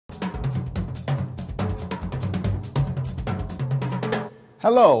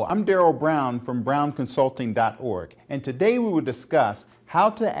Hello, I'm Daryl Brown from brownconsulting.org, and today we will discuss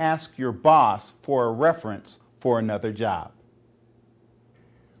how to ask your boss for a reference for another job.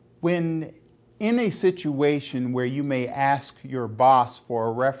 When in a situation where you may ask your boss for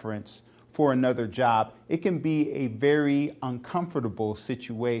a reference for another job, it can be a very uncomfortable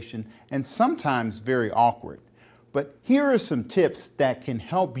situation and sometimes very awkward. But here are some tips that can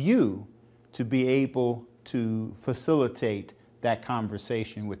help you to be able to facilitate that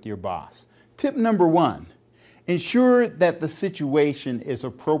conversation with your boss. Tip number one, ensure that the situation is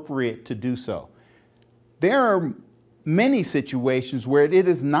appropriate to do so. There are many situations where it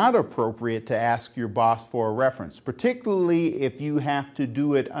is not appropriate to ask your boss for a reference, particularly if you have to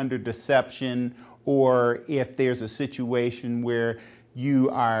do it under deception or if there's a situation where you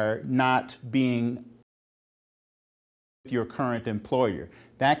are not being with your current employer.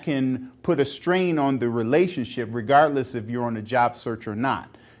 That can put a strain on the relationship regardless if you're on a job search or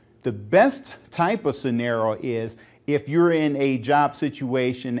not. The best type of scenario is if you're in a job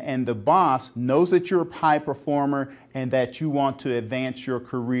situation and the boss knows that you're a high performer and that you want to advance your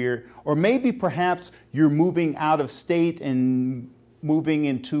career, or maybe perhaps you're moving out of state and moving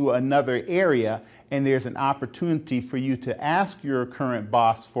into another area, and there's an opportunity for you to ask your current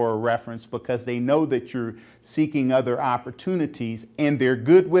boss for a reference because they know that you're seeking other opportunities and they're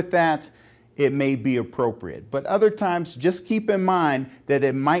good with that, it may be appropriate. But other times, just keep in mind that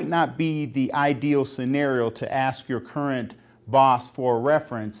it might not be the ideal scenario to ask your current boss for a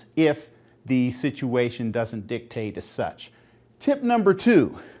reference if the situation doesn't dictate as such. Tip number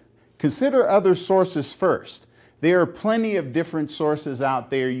two, consider other sources first. There are plenty of different sources out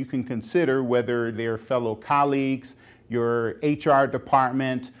there you can consider, whether they're fellow colleagues, your HR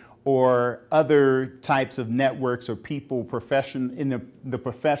department, or other types of networks or people in the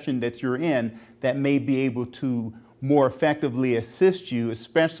profession that you're in that may be able to more effectively assist you,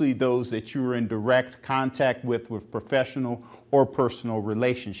 especially those that you're in direct contact with professional or personal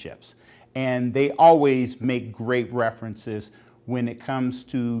relationships. And they always make great references when it comes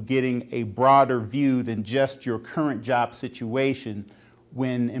to getting a broader view than just your current job situation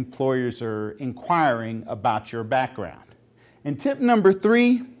when employers are inquiring about your background. And tip number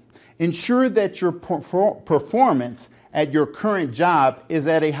three, ensure that your performance at your current job is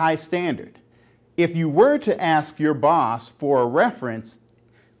at a high standard. If you were to ask your boss for a reference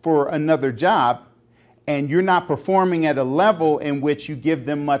for another job and you're not performing at a level in which you give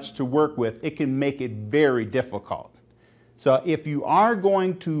them much to work with, it can make it very difficult. So if you are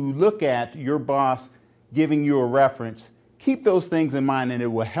going to look at your boss giving you a reference, keep those things in mind and it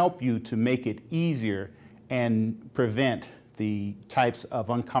will help you to make it easier and prevent the types of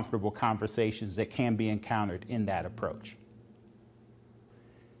uncomfortable conversations that can be encountered in that approach.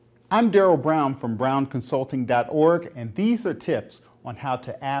 I'm Daryl Brown from brownconsulting.org, and these are tips on how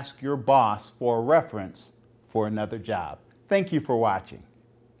to ask your boss for a reference for another job. Thank you for watching.